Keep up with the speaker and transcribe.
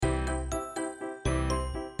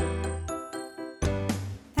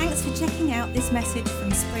Thanks for checking out this message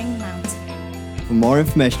from Spring Mount. For more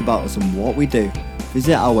information about us and what we do,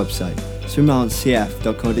 visit our website,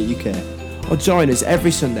 springmountcf.co.uk. Or join us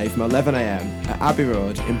every Sunday from 11 a.m. at Abbey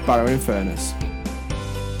Road in Barrow-in-Furness.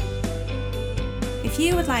 If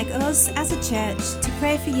you would like us as a church to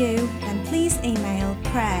pray for you, then please email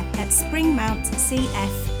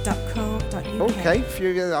prayer@springmountcf.co.uk. Okay,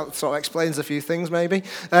 that sort of explains a few things maybe.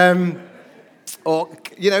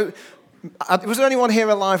 Was there anyone here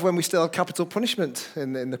alive when we still had capital punishment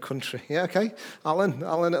in the country? Yeah, okay.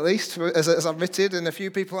 Alan at least, as admitted, and a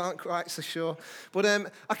few people aren't quite so sure. But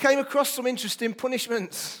I came across some interesting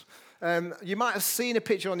punishments. You might have seen a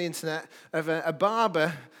picture on the internet of a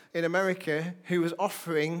barber in America who was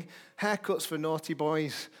offering haircuts for naughty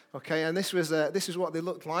boys. Okay, and this is what they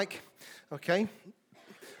looked like. Okay.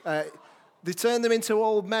 They turned them into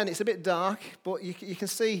old men. It's a bit dark, but you can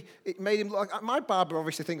see it made him look like... My barber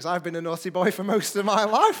obviously thinks I've been a naughty boy for most of my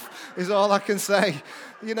life, is all I can say.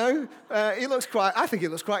 You know, I think he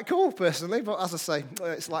looks quite cool, personally, but as I say,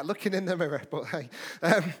 it's like looking in the mirror, but hey.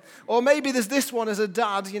 Or maybe there's this one as a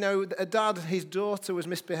dad, his daughter was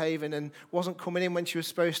misbehaving and wasn't coming in when she was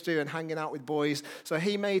supposed to and hanging out with boys, so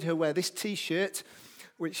he made her wear this T-shirt,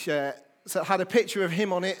 which had a picture of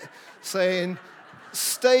him on it saying...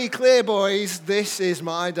 "Stay clear, boys, this is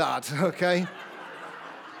my dad," okay?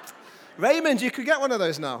 Raymond, you could get one of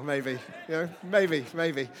those now, maybe.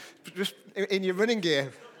 Maybe. Just in your running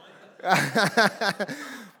gear.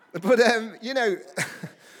 But,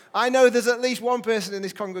 I know there's at least one person in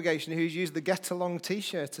this congregation who's used the Get Along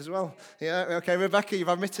T-shirt as well. Yeah, okay, Rebecca, you've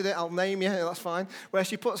admitted it, I'll name you, that's fine. Where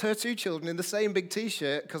she puts her two children in the same big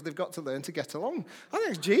T-shirt because they've got to learn to get along. I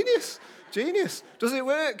think it's genius. Does it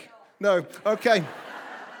work? No, okay.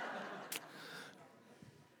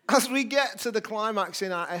 As we get to the climax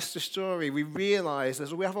in our Esther story, we realize,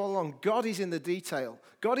 as we have all along, God is in the detail.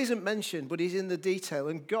 God isn't mentioned, but he's in the detail,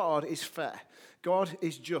 and God is fair. God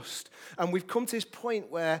is just. And we've come to this point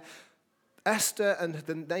where Esther and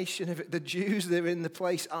the nation of the Jews that are in the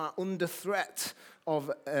place are under threat of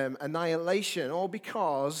annihilation, all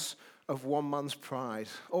because of one man's pride,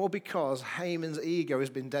 all because Haman's ego has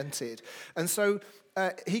been dented. And so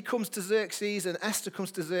he comes to Xerxes and Esther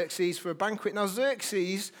comes to Xerxes for a banquet. Now,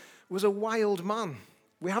 Xerxes was a wild man.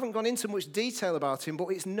 We haven't gone into much detail about him, but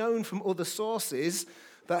it's known from other sources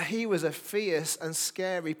that he was a fierce and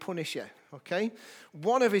scary punisher, okay?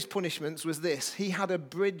 One of his punishments was this. He had a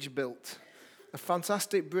bridge built, a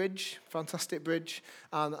fantastic bridge, and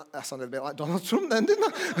that sounded a bit like Donald Trump then,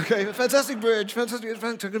 didn't it? Okay, a fantastic bridge, going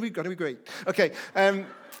to be great. Okay,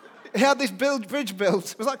 he had this bridge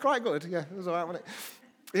built. Was that quite good? Yeah, it was all right, wasn't it?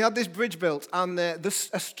 He had this bridge built, and a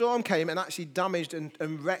storm came and actually damaged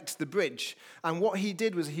and wrecked the bridge. And what he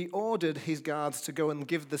did was he ordered his guards to go and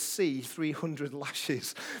give the sea 300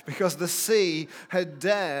 lashes because the sea had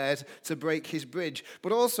dared to break his bridge.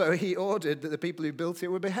 But also he ordered that the people who built it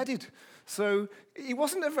were beheaded. So he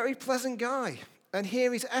wasn't a very pleasant guy. And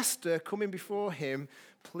here is Esther coming before him,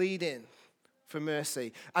 pleading for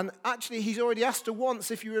mercy. And actually, he's already asked her once,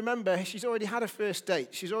 if you remember. She's already had a first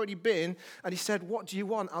date. She's already been, and he said, "What do you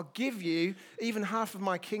want? I'll give you even half of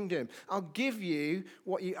my kingdom. I'll give you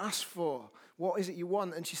what you asked for. What is it you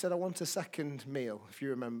want?" And she said, "I want a second meal," if you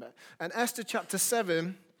remember. And Esther chapter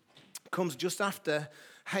 7 comes just after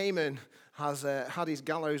Haman has had his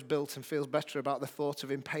gallows built and feels better about the thought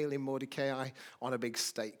of impaling Mordecai on a big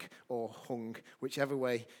stake or hung, whichever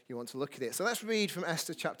way you want to look at it. So let's read from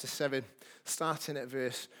Esther chapter 7, starting at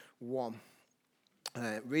verse 1.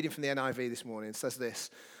 Reading from the NIV this morning, it says this.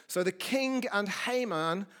 "So the king and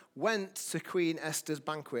Haman went to Queen Esther's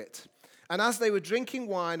banquet. And as they were drinking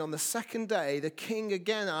wine on the second day, the king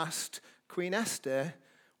again asked Queen Esther,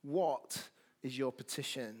 'What is your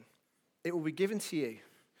petition? It will be given to you.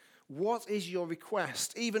 What is your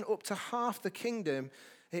request? Even up to half the kingdom,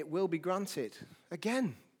 it will be granted.'"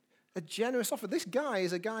 Again, a generous offer. This guy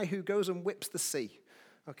is a guy who goes and whips the sea,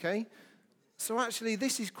 okay? So actually,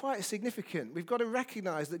 this is quite significant. We've got to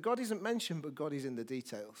recognize that God isn't mentioned, but God is in the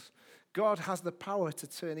details. God has the power to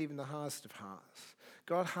turn even the hardest of hearts.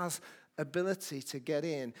 God has ability to get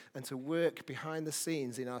in and to work behind the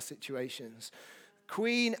scenes in our situations.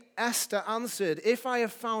 Queen Esther answered, "If I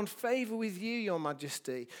have found favor with you, your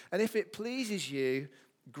majesty, and if it pleases you,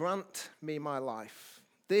 grant me my life.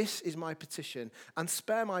 This is my petition, and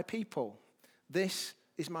spare my people. This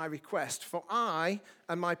is my request, for I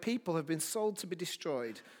and my people have been sold to be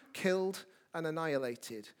destroyed, killed and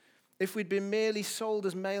annihilated. If we'd been merely sold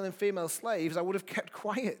as male and female slaves, I would have kept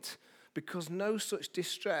quiet, because no such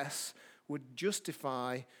distress would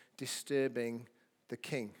justify disturbing the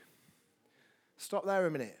king." Stop there a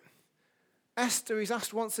minute. Esther is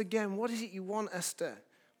asked once again, what is it you want, Esther?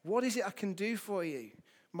 What is it I can do for you?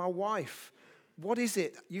 My wife, what is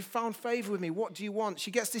it? You found favor with me. What do you want?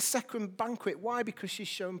 She gets this second banquet. Why? Because she's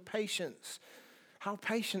shown patience. How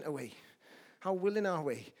patient are we? How willing are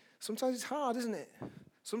we? Sometimes it's hard, isn't it?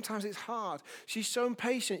 Sometimes it's hard. She's shown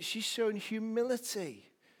patience. She's shown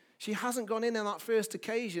humility. She hasn't gone in on that first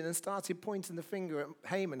occasion and started pointing the finger at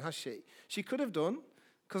Haman, has she? She could have done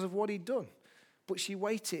because of what he'd done. But she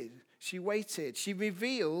waited. She waited. She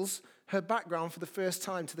reveals her background for the first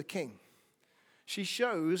time to the king. She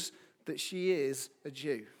shows that she is a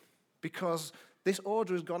Jew because this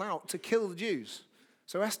order has gone out to kill the Jews.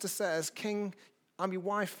 So Esther says, King, I'm your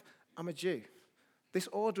wife, I'm a Jew. This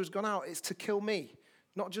order has gone out, it's to kill me.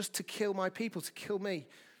 Not just to kill my people, to kill me.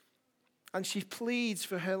 And she pleads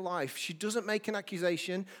for her life. She doesn't make an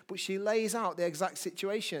accusation, but she lays out the exact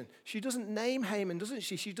situation. She doesn't name Haman, doesn't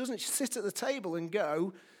she? She doesn't sit at the table and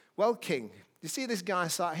go, well, king, you see this guy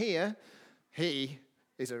sat here? He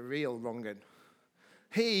is a real wrong'un.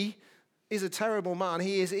 He is a terrible man.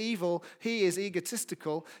 He is evil. He is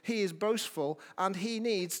egotistical. He is boastful. And he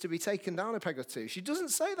needs to be taken down a peg or two. She doesn't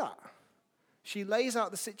say that. She lays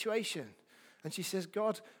out the situation. And she says,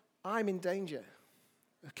 God, I'm in danger.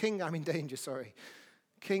 King, I'm in danger, sorry.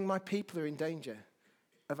 King, my people are in danger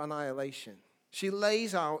of annihilation. She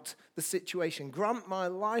lays out the situation. Grant my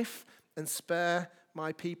life and spare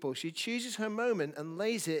my people. She chooses her moment and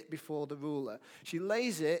lays it before the ruler. She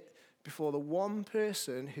lays it before the one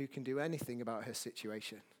person who can do anything about her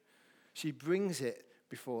situation. She brings it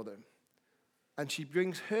before them. And she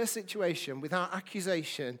brings her situation without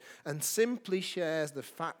accusation and simply shares the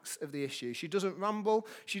facts of the issue. She doesn't ramble.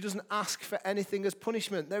 She doesn't ask for anything as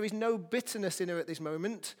punishment. There is no bitterness in her at this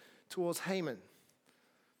moment towards Haman.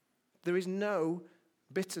 There is no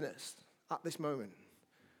bitterness at this moment.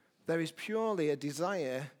 There is purely a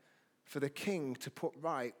desire for the king to put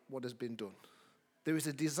right what has been done. There is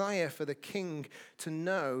a desire for the king to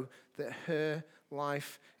know that her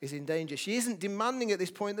life is in danger. She isn't demanding at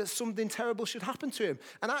this point that something terrible should happen to him.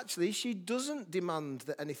 And actually, she doesn't demand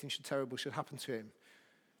that anything terrible should happen to him.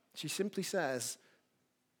 She simply says,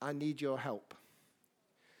 I need your help.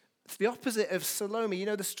 It's the opposite of Salome. You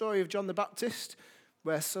know the story of John the Baptist,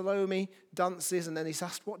 where Salome dances and then he's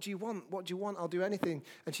asked, what do you want? What do you want? I'll do anything.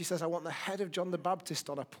 And she says, I want the head of John the Baptist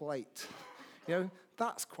on a plate. You know,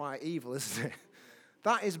 that's quite evil, isn't it?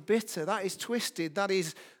 That is bitter. That is twisted. That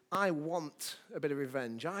is, I want a bit of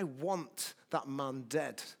revenge. I want that man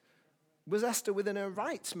dead. Was Esther within her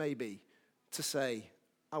rights, maybe, to say,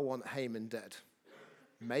 I want Haman dead?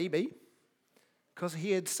 Maybe. Because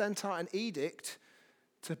he had sent out an edict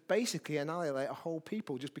to basically annihilate a whole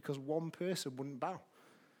people just because one person wouldn't bow.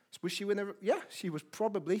 Was she within her? Yeah, she was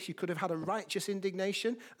probably. She could have had a righteous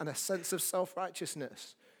indignation and a sense of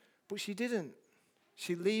self-righteousness. But she didn't.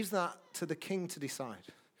 She leaves that to the king to decide.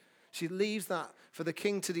 She leaves that for the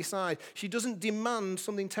king to decide. She doesn't demand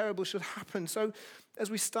something terrible should happen. So as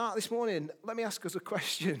we start this morning, let me ask us a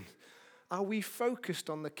question. Are we focused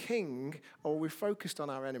on the king or are we focused on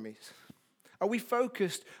our enemies? Are we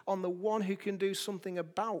focused on the one who can do something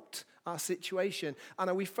about our situation? And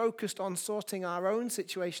are we focused on sorting our own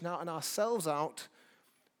situation out and ourselves out?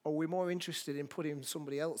 Or are we more interested in putting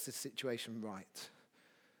somebody else's situation right?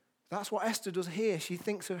 That's what Esther does here. She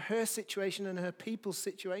thinks of her situation and her people's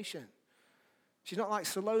situation. She's not like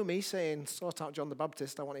Salome saying, sort out John the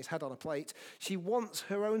Baptist, I want his head on a plate. She wants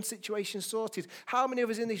her own situation sorted. How many of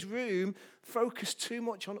us in this room focus too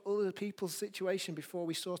much on other people's situation before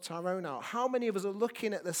we sort our own out? How many of us are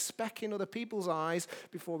looking at the speck in other people's eyes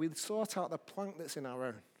before we sort out the plank that's in our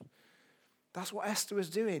own? That's what Esther was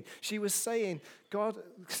doing. She was saying, God,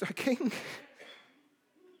 King,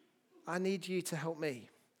 I need you to help me.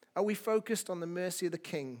 Are we focused on the mercy of the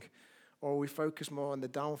king, or are we focused more on the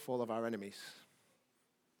downfall of our enemies?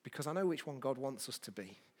 Because I know which one God wants us to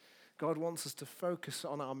be. God wants us to focus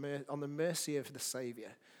on the mercy of the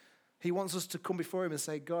Savior. He wants us to come before him and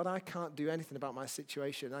say, God, I can't do anything about my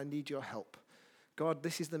situation. I need your help. God,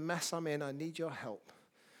 this is the mess I'm in. I need your help.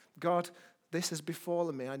 God, this has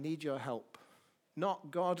befallen me. I need your help.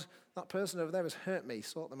 Not, God, that person over there has hurt me.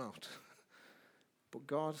 Sort them out. But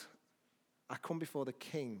God, I come before the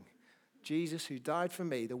King, Jesus, who died for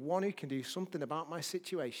me, the one who can do something about my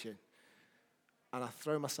situation, and I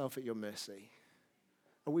throw myself at your mercy.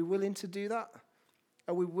 Are we willing to do that?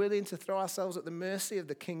 Are we willing to throw ourselves at the mercy of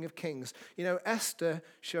the King of Kings? You know, Esther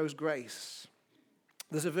shows grace.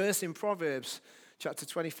 There's a verse in Proverbs, chapter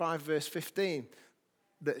 25, verse 15,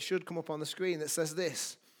 that should come up on the screen that says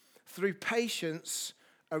this: through patience,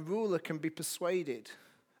 a ruler can be persuaded,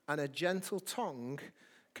 and a gentle tongue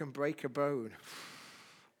can break a bone.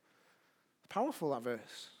 powerful, that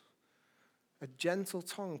verse. A gentle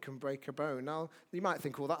tongue can break a bone. Now, you might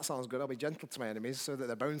think, well, that sounds good. I'll be gentle to my enemies so that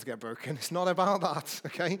their bones get broken. It's not about that,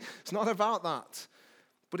 okay? It's not about that.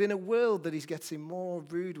 But in a world that is getting more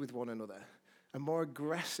rude with one another and more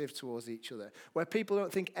aggressive towards each other, where people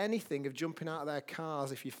don't think anything of jumping out of their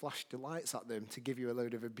cars if you flash the lights at them to give you a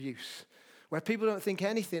load of abuse, where people don't think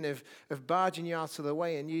anything of barging you out of the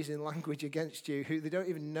way and using language against you who they don't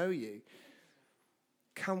even know you,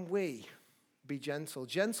 can we be gentle?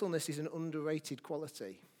 Gentleness is an underrated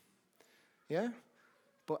quality. Yeah?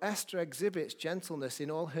 But Esther exhibits gentleness in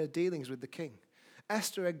all her dealings with the king.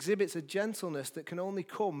 Esther exhibits a gentleness that can only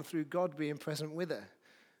come through God being present with her.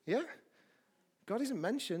 Yeah? God isn't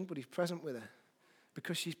mentioned, but he's present with her.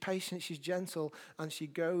 Because she's patient, she's gentle, and she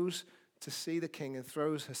goes to see the king and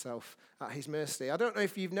throws herself at his mercy. I don't know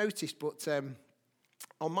if you've noticed, but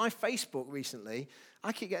on my Facebook recently,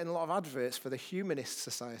 I keep getting a lot of adverts for the Humanist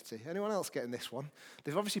Society. Anyone else getting this one?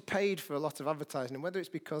 They've obviously paid for a lot of advertising, and whether it's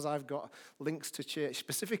because I've got links to church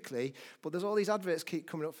specifically, but there's all these adverts keep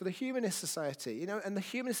coming up for the Humanist Society. You know, and the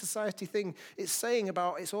Humanist Society thing, it's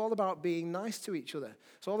all about being nice to each other.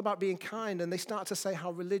 It's all about being kind, and they start to say how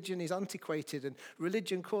religion is antiquated, and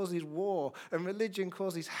religion causes war, and religion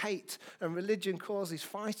causes hate, and religion causes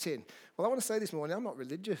fighting. Well, I want to say this morning, I'm not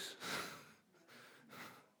religious.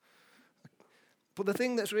 But the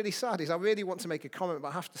thing that's really sad is I really want to make a comment, but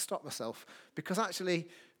I have to stop myself, because actually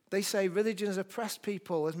they say religion has oppressed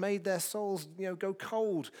people, has made their souls, go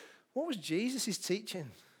cold. What was Jesus'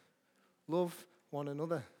 teaching? Love one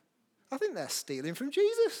another. I think they're stealing from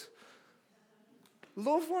Jesus.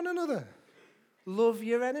 Love one another. Love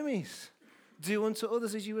your enemies. Do unto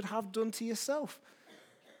others as you would have done to yourself.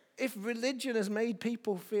 If religion has made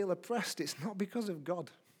people feel oppressed, it's not because of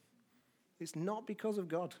God. It's not because of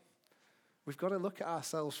God. We've got to look at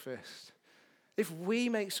ourselves first. If we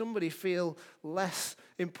make somebody feel less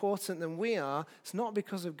important than we are, it's not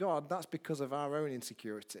because of God, that's because of our own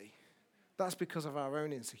insecurity. That's because of our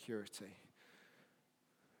own insecurity.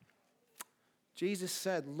 Jesus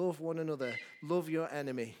said, love one another, love your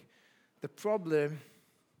enemy. The problem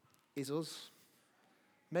is us.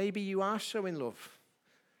 Maybe you are showing love,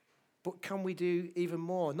 but can we do even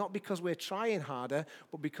more? Not because we're trying harder,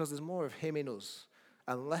 but because there's more of him in us.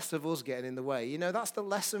 And less of us getting in the way. That's the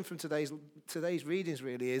lesson from today's readings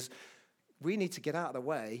really is we need to get out of the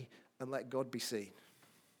way and let God be seen.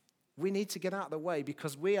 We need to get out of the way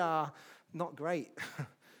because we are not great,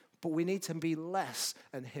 but we need to be less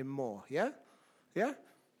and him more. Yeah? Yeah?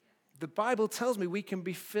 The Bible tells me we can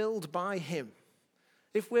be filled by him.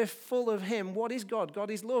 If we're full of him, what is God? God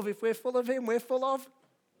is love. If we're full of him, we're full of?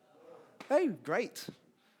 Oh, great.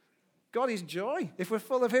 God is joy. If we're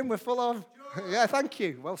full of him, we're full of? Yeah, thank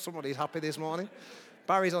you. Well, somebody's happy this morning.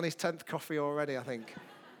 Barry's on his 10th coffee already, I think.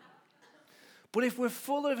 But if we're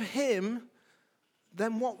full of him,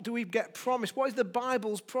 then what do we get promised? What is the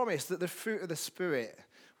Bible's promise? That the fruit of the Spirit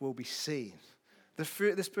will be seen. The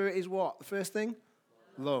fruit of the Spirit is what? The first thing?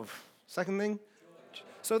 Love. Second thing?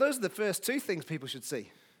 So those are the first two things people should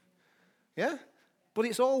see. Yeah? But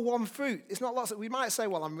it's all one fruit. It's not lots of, we might say,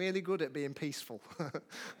 well, I'm really good at being peaceful.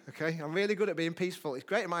 Okay? I'm really good at being peaceful. It's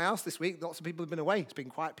great in my house this week. Lots of people have been away. It's been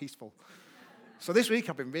quite peaceful. So this week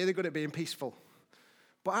I've been really good at being peaceful.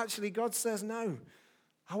 But actually God says, no,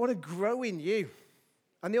 I want to grow in you.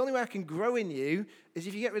 And the only way I can grow in you is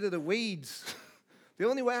if you get rid of the weeds. The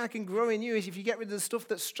only way I can grow in you is if you get rid of the stuff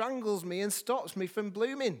that strangles me and stops me from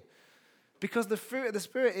blooming. Because the fruit of the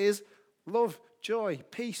Spirit is love, joy,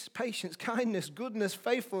 peace, patience, kindness, goodness,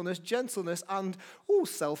 faithfulness, gentleness, and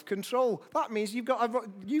self-control. That means you've got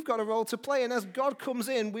a role to play, and as God comes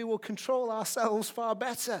in, we will control ourselves far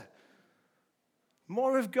better.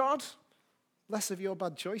 More of God, less of your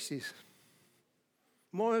bad choices.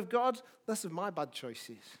 More of God, less of my bad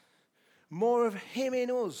choices. More of him in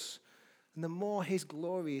us, and the more his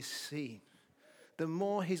glory is seen. The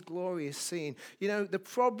more his glory is seen. The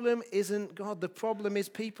problem isn't God. The problem is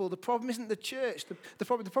people. The problem isn't the church. The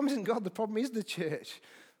problem isn't God. The problem is the church.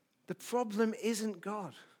 The problem isn't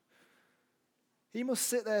God. He must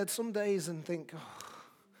sit there some days and think,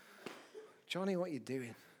 Johnny, what are you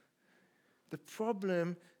doing? The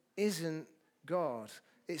problem isn't God.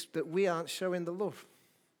 It's that we aren't showing the love.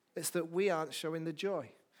 It's that we aren't showing the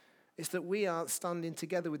joy. It's that we aren't standing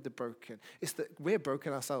together with the broken. It's that we're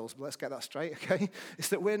broken ourselves, but let's get that straight, okay? It's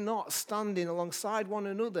that we're not standing alongside one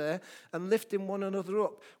another and lifting one another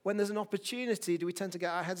up. When there's an opportunity, do we tend to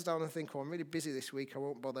get our heads down and think, I'm really busy this week, I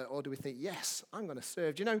won't bother? Or do we think, yes, I'm going to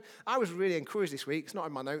serve? I was really encouraged this week. It's not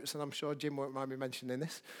in my notes, and I'm sure Jim won't mind me mentioning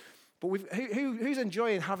this. But who's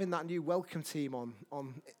enjoying having that new welcome team on?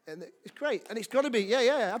 And it's great. And it's got to be,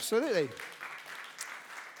 yeah, absolutely.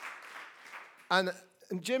 And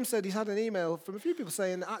Jim said he's had an email from a few people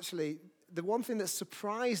saying that actually the one thing that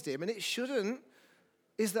surprised him, and it shouldn't,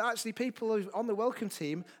 is that actually people on the welcome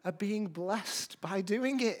team are being blessed by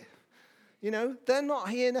doing it. You know, they're not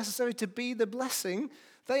here necessarily to be the blessing.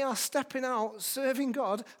 They are stepping out, serving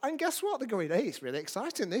God. And guess what? They're going, hey, it's really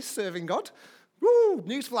exciting, this, serving God. Woo,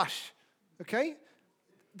 newsflash. Okay?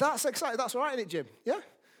 That's exciting. That's all right, isn't it, Jim? Yeah?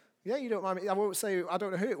 Yeah, you don't mind me. I won't say, I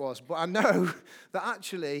don't know who it was, but I know that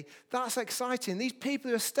actually that's exciting. These people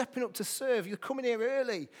who are stepping up to serve, you're coming here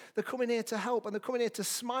early. They're coming here to help, and they're coming here to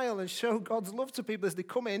smile and show God's love to people as they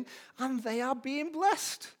come in, and they are being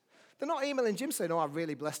blessed. They're not emailing Jim saying, oh, I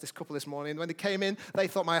really blessed this couple this morning. When they came in, they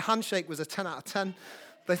thought my handshake was a 10 out of 10.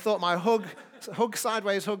 They thought my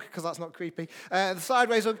sideways hug, because that's not creepy. The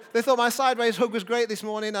sideways hug, they thought my sideways hug was great this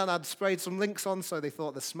morning, and I'd sprayed some Lynx on, so they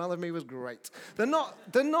thought the smell of me was great. They're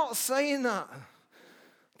not saying that.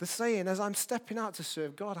 They're saying, as I'm stepping out to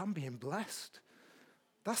serve God, I'm being blessed.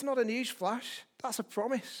 That's not a news flash. That's a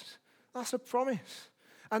promise. That's a promise.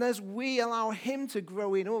 And as we allow him to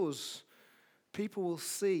grow in us, people will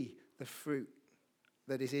see the fruit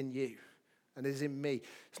that is in you and is in me.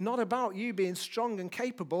 It's not about you being strong and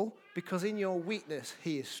capable, because in your weakness,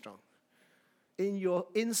 he is strong. In your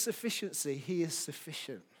insufficiency, he is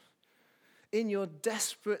sufficient. In your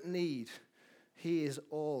desperate need, he is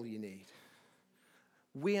all you need.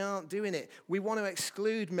 We aren't doing it. We want to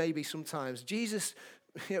exclude maybe sometimes. Jesus,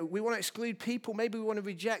 we want to exclude people. Maybe we want to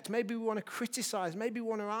reject. Maybe we want to criticize. Maybe we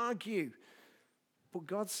want to argue. But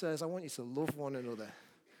God says, I want you to love one another.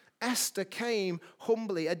 Esther came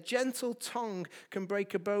humbly. A gentle tongue can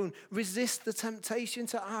break a bone. Resist the temptation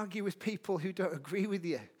to argue with people who don't agree with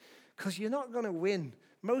you, because you're not going to win.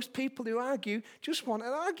 Most people who argue just want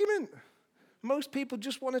an argument. Most people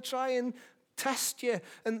just want to try and test you,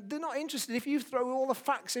 and they're not interested. If you throw all the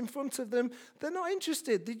facts in front of them, they're not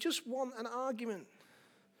interested. They just want an argument.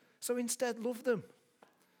 So instead, love them.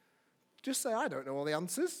 Just say, I don't know all the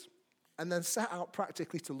answers, and then set out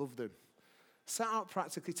practically to love them. Set out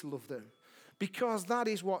practically to love them. Because that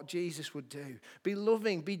is what Jesus would do. Be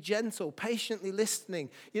loving, be gentle, patiently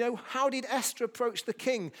listening. You know, how did Esther approach the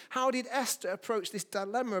king? How did Esther approach this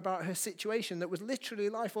dilemma about her situation that was literally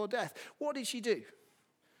life or death? What did she do?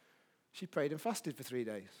 She prayed and fasted for 3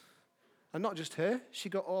 days. And not just her, she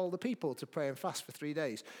got all the people to pray and fast for 3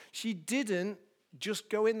 days. She didn't just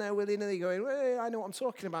go in there willy-nilly going, hey, I know what I'm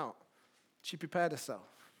talking about. She prepared herself.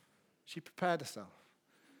 She prepared herself.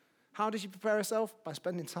 How did she prepare herself? By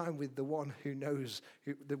spending time with the one who knows,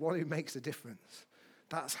 the one who makes a difference.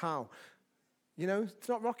 That's how. You know, it's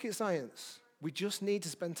not rocket science. We just need to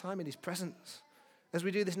spend time in his presence. As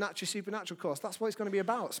we do this Naturally Supernatural course, that's what it's going to be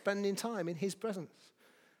about, spending time in his presence.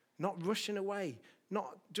 Not rushing away,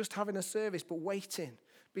 not just having a service, but waiting,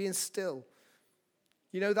 being still.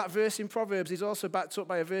 You know, that verse in Proverbs is also backed up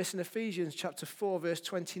by a verse in Ephesians chapter 4, verse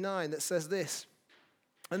 29 that says this.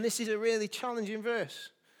 And this is a really challenging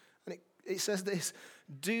verse. And it says this,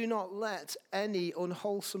 do not let any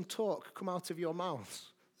unwholesome talk come out of your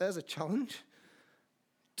mouths. There's a challenge.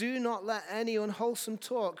 Do not let any unwholesome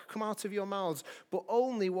talk come out of your mouths, but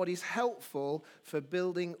only what is helpful for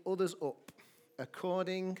building others up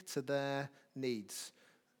according to their needs.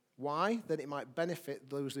 Why? That it might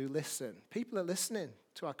benefit those who listen. People are listening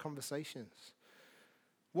to our conversations.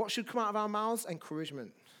 What should come out of our mouths?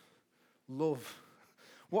 Encouragement, love.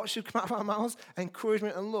 What should come out of our mouths?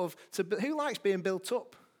 Encouragement and love. Who likes being built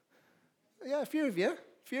up? Yeah, a few of you. A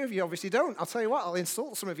few of you obviously don't. I'll tell you what, I'll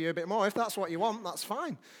insult some of you a bit more. If that's what you want, that's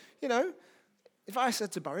fine. You know, if I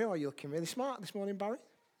said to Barry, oh, you're looking really smart this morning, Barry,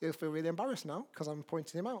 he'll feel really embarrassed now because I'm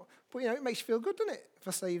pointing him out. But, you know, it makes you feel good, doesn't it? If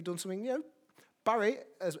I say you've done something, you know. Barry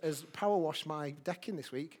has power washed my decking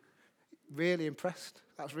this week. Really impressed.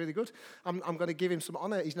 That's really good. I'm going to give him some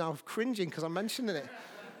honour. He's now cringing because I'm mentioning it.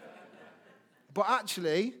 But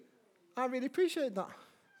actually, I really appreciate that.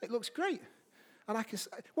 It looks great. And I can say,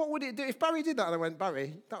 what would it do if Barry did that? And I went,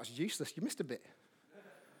 Barry, that was useless. You missed a bit.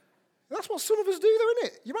 That's what some of us do, though,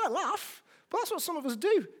 isn't it? You might laugh, but that's what some of us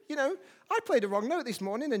do. You know, I played a wrong note this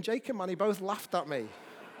morning, and Jake and Manny both laughed at me.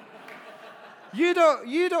 You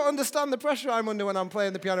don't understand the pressure I'm under when I'm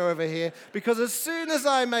playing the piano over here, because as soon as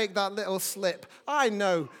I make that little slip, I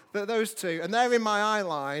know that those two, and they're in my eye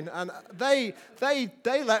line, and they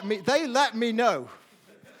let me know.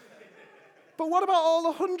 But what about all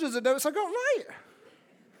the hundreds of notes I got right?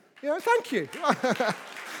 You know, thank you.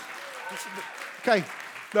 Okay,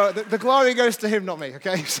 no, the glory goes to him, not me.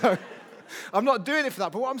 Okay, so I'm not doing it for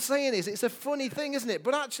that. But what I'm saying is, it's a funny thing, isn't it?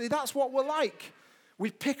 But actually, that's what we're like. We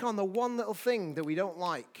pick on the one little thing that we don't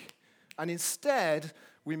like, and instead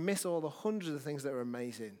we miss all the hundreds of things that are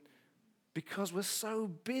amazing because we're so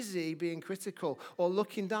busy being critical or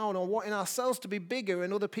looking down or wanting ourselves to be bigger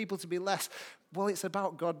and other people to be less. Well, it's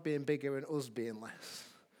about God being bigger and us being less.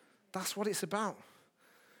 That's what it's about.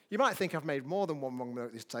 You might think I've made more than one wrong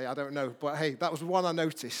note this day. I don't know. But hey, that was one I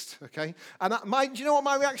noticed, okay? And do you know what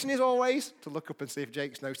my reaction is always? To look up and see if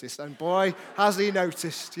Jake's noticed. And boy, has he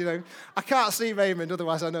noticed, you know. I can't see Raymond,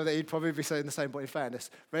 otherwise I know that he'd probably be saying the same. But in fairness,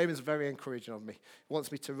 Raymond's very encouraging of me. He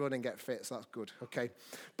wants me to run and get fit, so that's good, okay?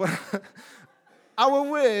 But our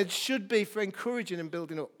words should be for encouraging and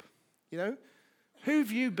building up, you know. Who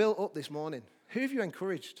have you built up this morning? Who have you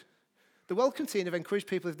encouraged? The welcome team have encouraged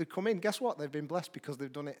people if they come in. Guess what? They've been blessed because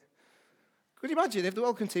they've done it. Could you imagine if the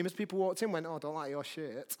welcome team, as people walked in, went, "Oh, I don't like your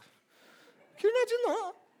shirt"? Can you imagine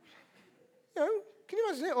that? You know, can you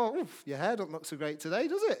imagine it? Oh, oof, your hair doesn't look so great today,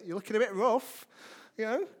 does it? You're looking a bit rough. You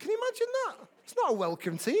know, can you imagine that? It's not a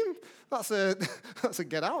welcome team. That's a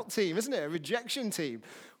get out team, isn't it? A rejection team.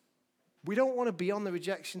 We don't want to be on the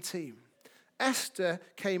rejection team. Esther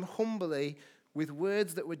came humbly with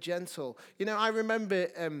words that were gentle. You know, I remember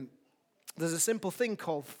there's a simple thing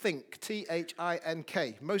called think,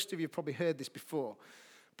 T-H-I-N-K. Most of you have probably heard this before.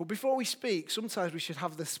 But before we speak, sometimes we should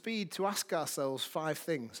have the speed to ask ourselves 5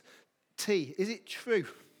 things. T, is it true?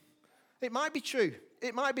 It might be true.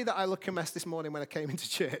 It might be that I look a mess this morning when I came into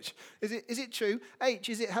church. Is it true? H,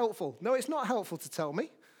 is it helpful? No, it's not helpful to tell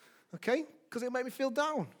me, okay? Because it'll make me feel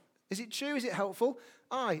down. Is it true? Is it helpful?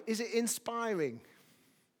 I, is it inspiring?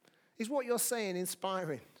 Is what you're saying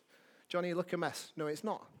inspiring? Johnny, you look a mess. No, it's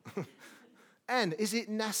not. N, is it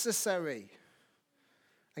necessary?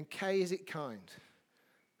 And K, is it kind?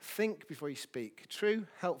 Think before you speak. True,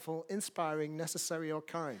 helpful, inspiring, necessary, or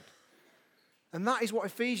kind. And that is what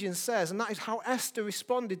Ephesians says, and that is how Esther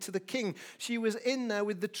responded to the king. She was in there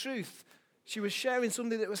with the truth. She was sharing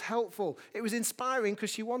something that was helpful. It was inspiring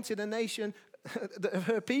because she wanted a nation of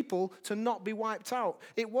her people to not be wiped out.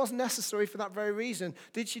 It was necessary for that very reason.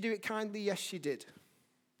 Did she do it kindly? Yes, she did.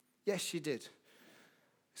 Yes, she did.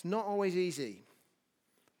 It's not always easy.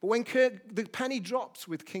 But when the penny drops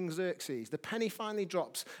with King Xerxes, the penny finally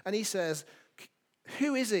drops, and he says,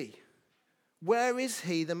 who is he? Where is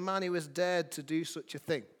he, the man who has dared to do such a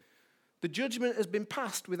thing? The judgment has been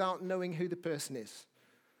passed without knowing who the person is.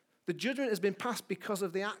 The judgment has been passed because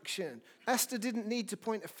of the action. Esther didn't need to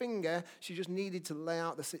point a finger. She just needed to lay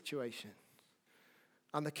out the situation.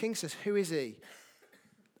 And the king says, who is he?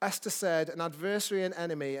 Esther said, an adversary and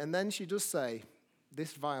enemy. And then she does say,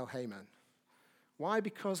 this vile Haman. Why?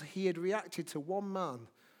 Because he had reacted to one man,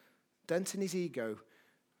 denting his ego,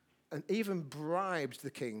 and even bribed the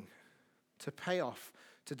king to pay off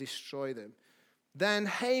to destroy them. Then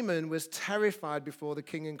Haman was terrified before the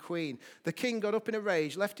king and queen. The king got up in a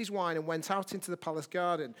rage, left his wine, and went out into the palace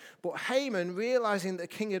garden. But Haman, realizing that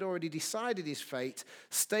the king had already decided his fate,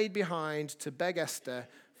 stayed behind to beg Esther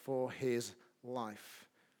for his life.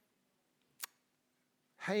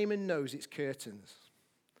 Haman knows it's curtains.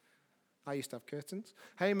 I used to have curtains.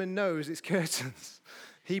 Haman knows it's curtains.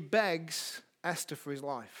 He begs Esther for his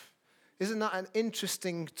life. Isn't that an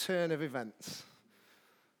interesting turn of events?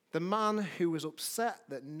 The man who was upset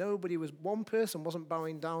that one person wasn't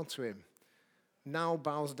bowing down to him, now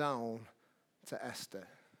bows down to Esther.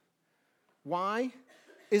 Why?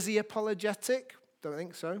 Is he apologetic? Don't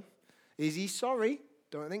think so. Is he sorry?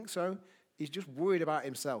 Don't think so. He's just worried about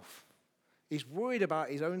himself. He's worried about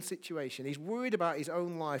his own situation. He's worried about his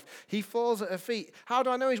own life. He falls at her feet. How do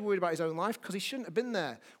I know he's worried about his own life? Because he shouldn't have been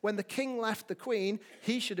there. When the king left the queen,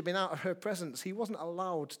 he should have been out of her presence. He wasn't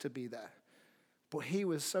allowed to be there. But he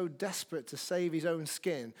was so desperate to save his own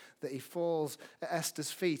skin that he falls at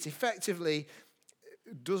Esther's feet. Effectively,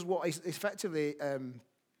 does what is effectively an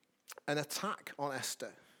attack on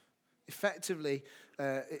Esther. Effectively,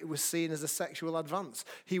 it was seen as a sexual advance.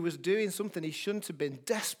 He was doing something he shouldn't have been,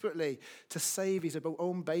 desperately to save his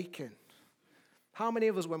own bacon. How many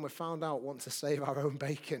of us, when we're found out, want to save our own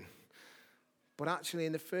bacon? But actually,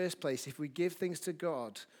 in the first place, if we give things to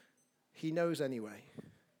God, he knows anyway.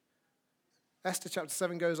 Esther chapter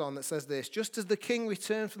 7 goes on that says this, just as the king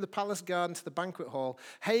returned from the palace garden to the banquet hall,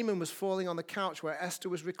 Haman was falling on the couch where Esther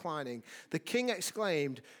was reclining. The king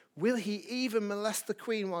exclaimed, will he even molest the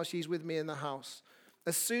queen while she's with me in the house?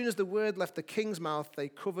 As soon as the word left the king's mouth, they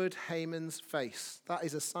covered Haman's face. That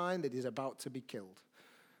is a sign that he's about to be killed.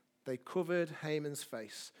 They covered Haman's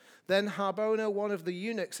face. Then Harbona, one of the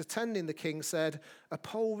eunuchs attending the king, said, a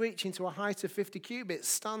pole reaching to a height of 50 cubits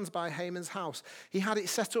stands by Haman's house. He had it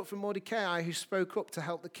set up for Mordecai, who spoke up to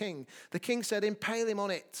help the king. The king said, impale him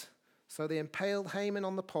on it. So they impaled Haman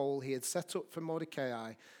on the pole he had set up for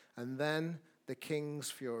Mordecai, and then the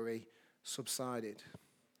king's fury subsided.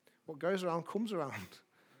 What goes around comes around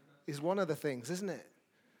is one of the things, isn't it?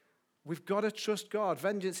 We've got to trust God.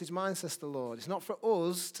 Vengeance is mine, says the Lord. It's not for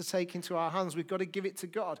us to take into our hands. We've got to give it to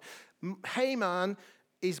God. Haman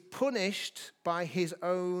is punished by his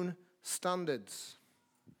own standards.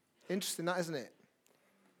 Interesting, that, isn't it?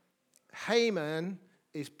 Haman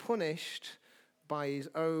is punished by his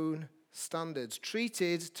own standards,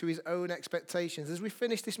 treated to his own expectations. As we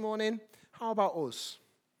finish this morning, how about us?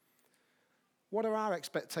 What are our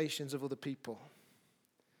expectations of other people?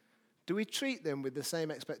 Do we treat them with the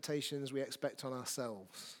same expectations we expect on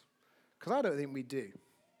ourselves? Because I don't think we do.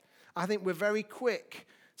 I think we're very quick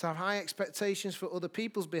to have high expectations for other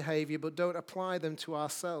people's behavior, but don't apply them to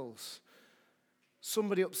ourselves.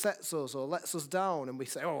 Somebody upsets us or lets us down, and we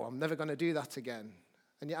say, oh, I'm never going to do that again.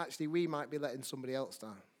 And yet actually we might be letting somebody else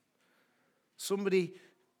down. Somebody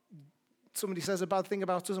says a bad thing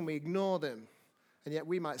about us and we ignore them. And yet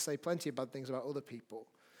we might say plenty of bad things about other people.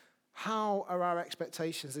 How are our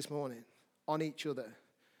expectations this morning on each other?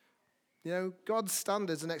 You know, God's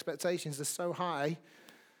standards and expectations are so high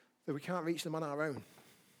that we can't reach them on our own.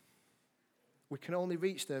 We can only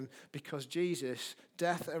reach them because Jesus'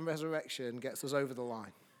 death and resurrection gets us over the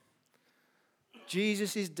line.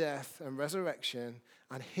 Jesus' death and resurrection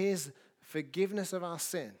and his forgiveness of our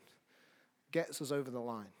sin gets us over the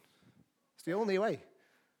line. It's the only way.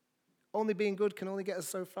 Only being good can only get us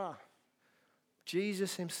so far.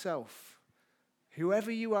 Jesus himself,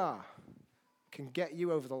 whoever you are, can get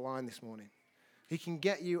you over the line this morning. He can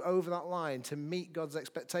get you over that line to meet God's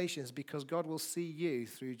expectations because God will see you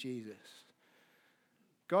through Jesus.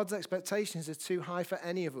 God's expectations are too high for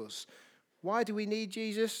any of us. Why do we need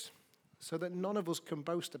Jesus? So that none of us can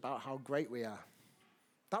boast about how great we are.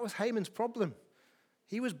 That was Haman's problem.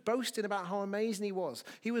 He was boasting about how amazing he was.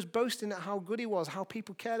 He was boasting at how good he was, how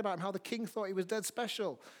people cared about him, how the king thought he was dead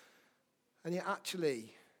special. And yet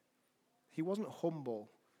actually, he wasn't humble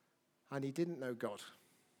and he didn't know God.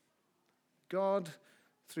 God,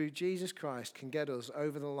 through Jesus Christ, can get us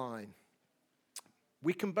over the line.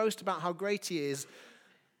 We can boast about how great he is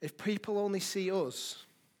if people only see us.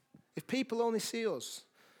 If people only see us,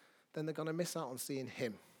 then they're going to miss out on seeing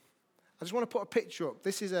him. I just want to put a picture up.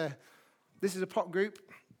 This is a pop group.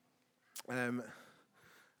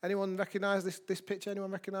 Anyone recognize this picture?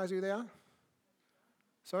 Anyone recognize who they are?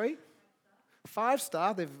 Sorry? 5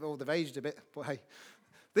 Star. They've aged a bit, but hey.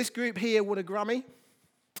 This group here won a Grammy.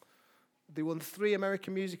 They won 3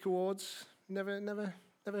 American Music Awards. Never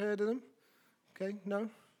heard of them? Okay, no?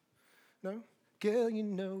 Girl, you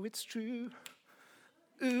know it's true.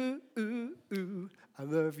 Ooh, ooh, ooh, I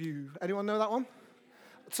love you. Anyone know that one?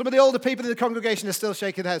 Some of the older people in the congregation are still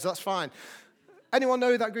shaking their heads. That's fine. Anyone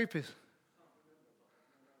know who that group is?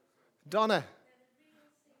 Donna.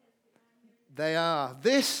 They are.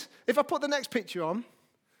 If I put the next picture on,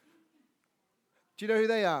 do you know who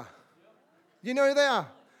they are? You know who they are?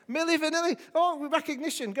 Milli Vanilli. Oh, with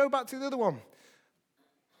recognition. Go back to the other one.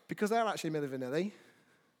 Because they're actually Milli Vanilli.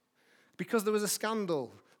 Because there was a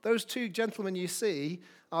scandal. Those 2 gentlemen you see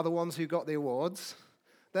are the ones who got the awards.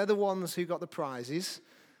 They're the ones who got the prizes.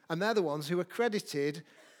 And they're the ones who are credited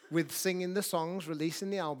with singing the songs, releasing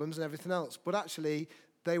the albums and everything else. But actually,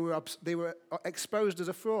 they were exposed as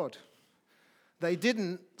a fraud. They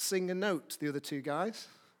didn't sing a note, the other 2 guys.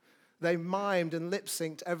 They mimed and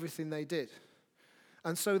lip-synced everything they did.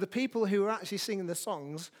 And so the people who were actually singing the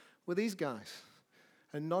songs were these guys.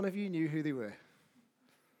 And none of you knew who they were.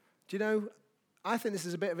 Do you know, I think this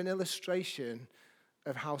is a bit of an illustration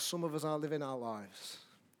of how some of us are living our lives.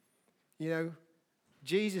 You know,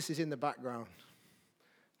 Jesus is in the background.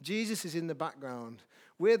 Jesus is in the background.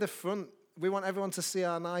 We're the front. We want everyone to see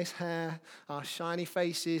our nice hair, our shiny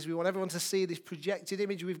faces. We want everyone to see this projected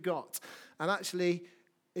image we've got. And actually,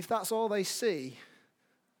 if that's all they see,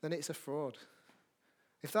 then it's a fraud.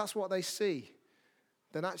 If that's what they see,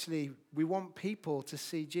 then actually we want people to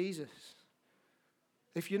see Jesus.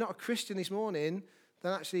 If you're not a Christian this morning,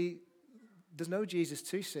 then actually there's no Jesus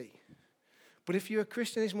to see. But if you're a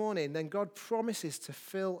Christian this morning, then God promises to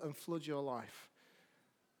fill and flood your life.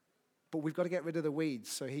 But we've got to get rid of the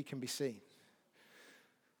weeds so he can be seen.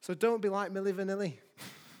 So don't be like Milli Vanilli.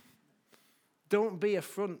 Don't be a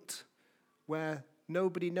front where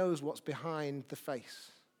nobody knows what's behind the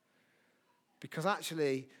face. Because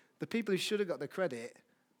actually, the people who should have got the credit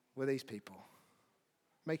were these people.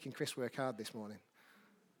 Making Chris work hard this morning.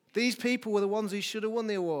 These people were the ones who should have won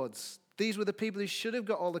the awards. These were the people who should have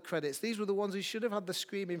got all the credits. These were the ones who should have had the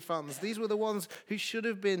screaming fans. These were the ones who should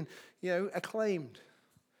have been, acclaimed.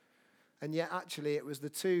 And yet, actually, it was the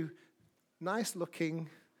 2 nice looking,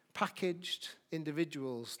 packaged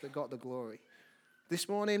individuals that got the glory. This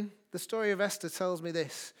morning, the story of Esther tells me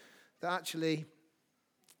this, that actually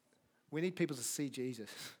we need people to see Jesus.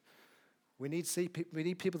 We need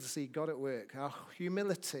people to see God at work, our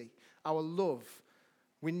humility, our love.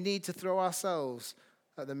 We need to throw ourselves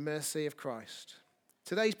at the mercy of Christ.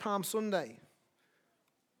 Today's Palm Sunday.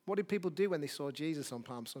 What did people do when they saw Jesus on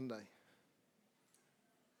Palm Sunday?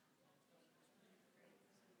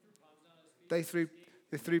 They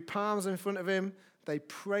threw palms in front of him. They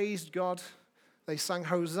praised God. They sang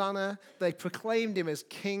Hosanna. They proclaimed him as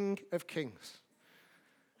King of Kings.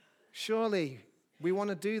 Surely we want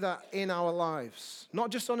to do that in our lives. Not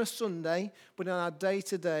just on a Sunday, but in our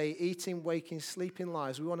day-to-day, eating, waking, sleeping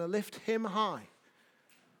lives. We want to lift him high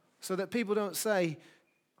so that people don't say,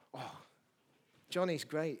 oh, Johnny's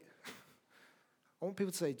great. I want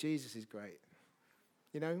people to say Jesus is great.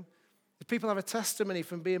 You know? If people have a testimony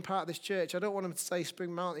from being part of this church, I don't want them to say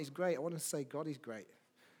Spring Mountain is great. I want them to say God is great.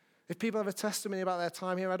 If people have a testimony about their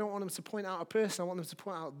time here, I don't want them to point out a person. I want them to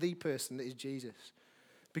point out the person that is Jesus.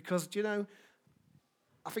 Because, do you know,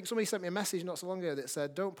 I think somebody sent me a message not so long ago that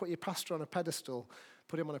said, don't put your pastor on a pedestal,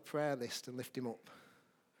 put him on a prayer list and lift him up.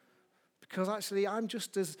 Because actually, I'm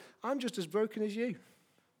just as broken as you.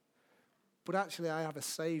 But actually, I have a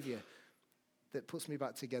Savior that puts me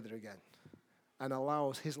back together again and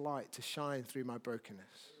allows his light to shine through my brokenness.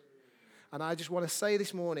 And I just want to say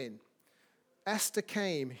this morning, Esther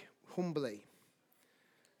came humbly.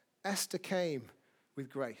 Esther came with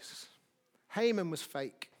grace. Haman was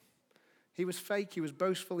fake. He was fake, he was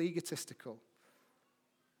boastful, egotistical.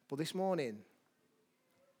 But this morning,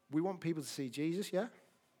 we want people to see Jesus, yeah?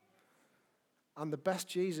 And the best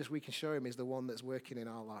Jesus we can show him is the one that's working in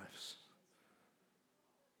our lives.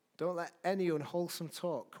 Don't let any unwholesome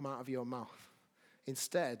talk come out of your mouth.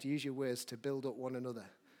 Instead, use your words to build up one another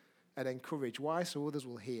and encourage. Why? So others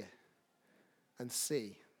will hear and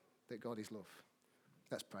see that God is love.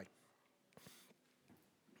 Let's pray.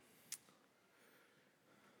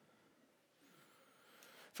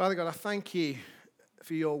 Father God, I thank you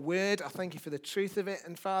for your word. I thank you for the truth of it.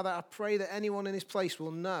 And Father, I pray that anyone in this place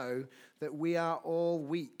will know that we are all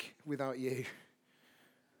weak without you.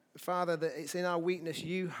 Father, that it's in our weakness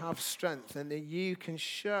you have strength and that you can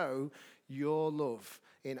show your love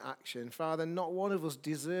in action. Father, not one of us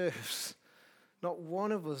deserves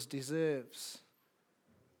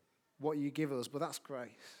what you give us, but that's grace.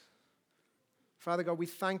 Father God, we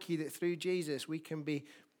thank you that through Jesus we can be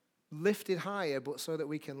lifted higher, but so that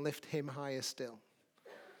we can lift him higher still.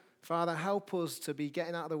 Father, help us to be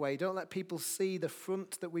getting out of the way. Don't let people see the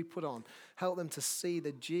front that we put on. Help them to see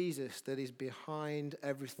the Jesus that is behind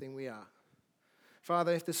everything we are.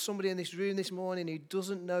 Father, if there's somebody in this room this morning who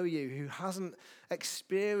doesn't know you, who hasn't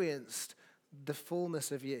experienced the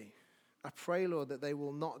fullness of you, I pray, Lord, that they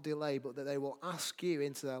will not delay, but that they will ask you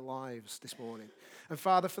into their lives this morning. And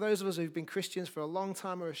Father, for those of us who've been Christians for a long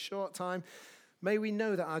time or a short time, may we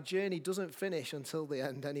know that our journey doesn't finish until the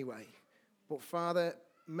end anyway. But Father,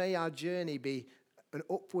 may our journey be an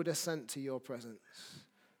upward ascent to your presence.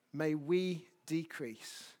 May we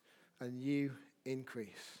decrease and you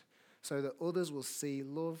increase, so that others will see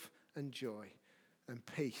love and joy and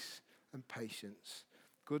peace and patience,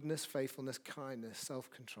 goodness, faithfulness, kindness,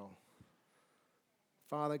 self-control.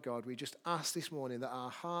 Father God, we just ask this morning that our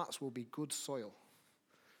hearts will be good soil,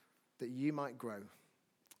 that you might grow.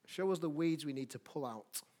 Show us the weeds we need to pull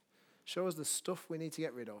out. Show us the stuff we need to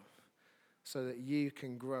get rid of, so that you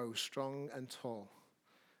can grow strong and tall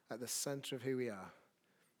at the center of who we are,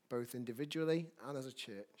 both individually and as a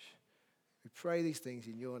church. We pray these things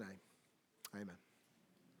in your name. Amen.